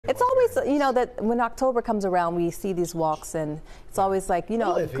It's always, you know, that when October comes around, we see these walks, and it's always like, you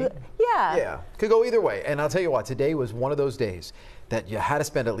know, good, yeah. Yeah, could go either way. And I'll tell you what, today was one of those days that you had to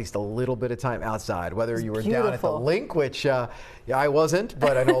spend at least a little bit of time outside, whether you were down at the link, which yeah, I wasn't,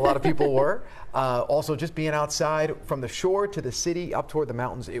 but I know a lot of people were. Also, just being outside from the shore to the city up toward the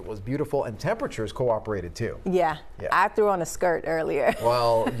mountains, it was beautiful, and temperatures cooperated too. Yeah, I threw on a skirt earlier.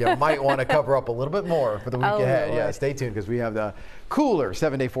 Well, you might want to cover up a little bit more for the week ahead. Lord. Yeah, stay tuned because we have the cooler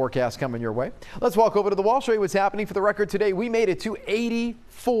 7-day forecast coming your way. Let's walk over to the wall, show you what's happening. For the record today, we made it to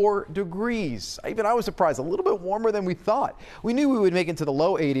 84 degrees. Even I was surprised, a little bit warmer than we thought. We knew we would make it to the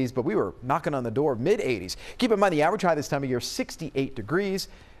low 80s, but we were knocking on the door of mid 80s. Keep in mind the average high this time of year, 68 degrees.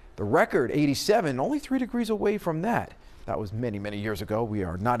 The record, 87, only 3 degrees away from that. That was many, many years ago. We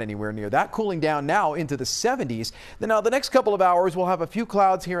are not anywhere near that. Cooling down now into the 70s. Then now the next couple of hours, we'll have a few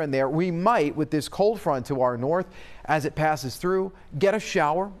clouds here and there. We might, with this cold front to our north, as it passes through, get a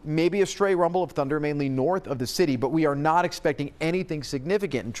shower, maybe a stray rumble of thunder, mainly north of the city, but we are not expecting anything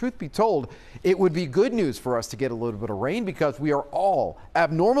significant. And truth be told, it would be good news for us to get a little bit of rain because we are all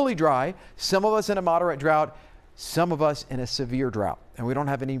abnormally dry, some of us in a moderate drought, some of us in a severe drought, and we don't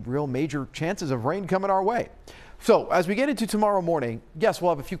have any real major chances of rain coming our way. So as we get into tomorrow morning, yes,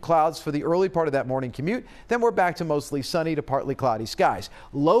 we'll have a few clouds for the early part of that morning commute. Then we're back to mostly sunny to partly cloudy skies.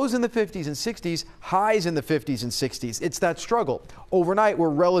 Lows in the 50s and 60s, highs in the 50s and 60s. It's that struggle. Overnight, we're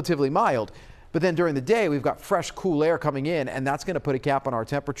relatively mild. But then during the day, we've got fresh, cool air coming in, and that's going to put a cap on our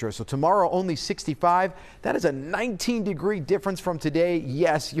temperature. So tomorrow, only 65. That is a 19-degree difference from today.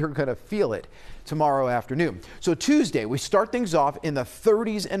 Yes, you're going to feel it tomorrow afternoon. So Tuesday, we start things off in the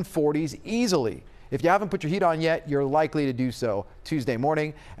 30s and 40s easily. If you haven't put your heat on yet, you're likely to do so Tuesday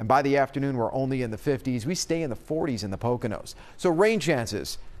morning. And by the afternoon, we're only in the 50s. We stay in the 40s in the Poconos. So rain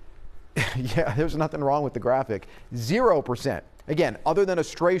chances, yeah, there's nothing wrong with the graphic. 0%. Again, other than a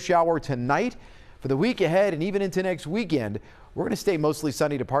stray shower tonight, for the week ahead and even into next weekend, we're going to stay mostly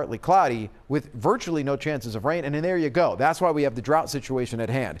sunny to partly cloudy with virtually no chances of rain. And then there you go. That's why we have the drought situation at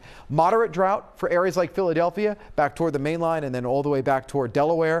hand. Moderate drought for areas like Philadelphia, back toward the main line and then all the way back toward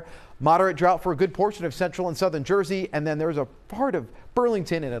Delaware. Moderate drought for a good portion of central and southern Jersey. And then there's a part of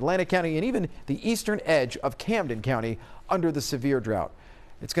Burlington and Atlantic County and even the eastern edge of Camden County under the severe drought.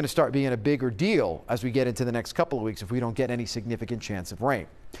 It's going to start being a bigger deal as we get into the next couple of weeks if we don't get any significant chance of rain.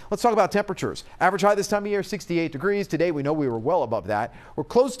 Let's talk about temperatures. Average high this time of year, 68 degrees. Today, we know we were well above that. We're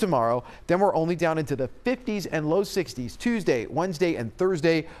close tomorrow. Then we're only down into the 50s and low 60s Tuesday, Wednesday, and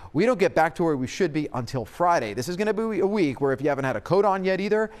Thursday. We don't get back to where we should be until Friday. This is going to be a week where if you haven't had a coat on yet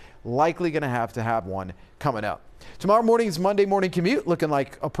either, likely going to have one coming up. Tomorrow morning's Monday morning commute looking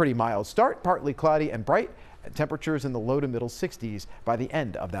like a pretty mild start, partly cloudy and bright. Temperatures in the low to middle 60s by the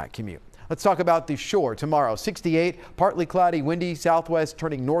end of that commute. Let's talk about the shore tomorrow. 68, partly cloudy, windy, southwest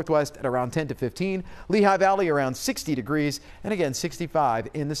turning northwest at around 10 to 15. Lehigh Valley around 60 degrees and again 65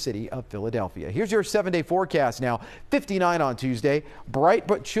 in the city of Philadelphia. Here's your 7-day forecast now. 59 on Tuesday, bright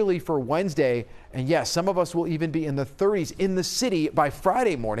but chilly for Wednesday. And yes, some of us will even be in the 30s in the city by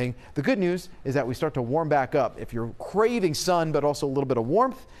Friday morning. The good news is that we start to warm back up. If you're craving sun but also a little bit of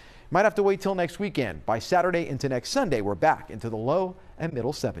warmth, might have to wait till next weekend. By Saturday into next Sunday, we're back into the low and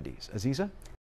middle 70s. Aziza?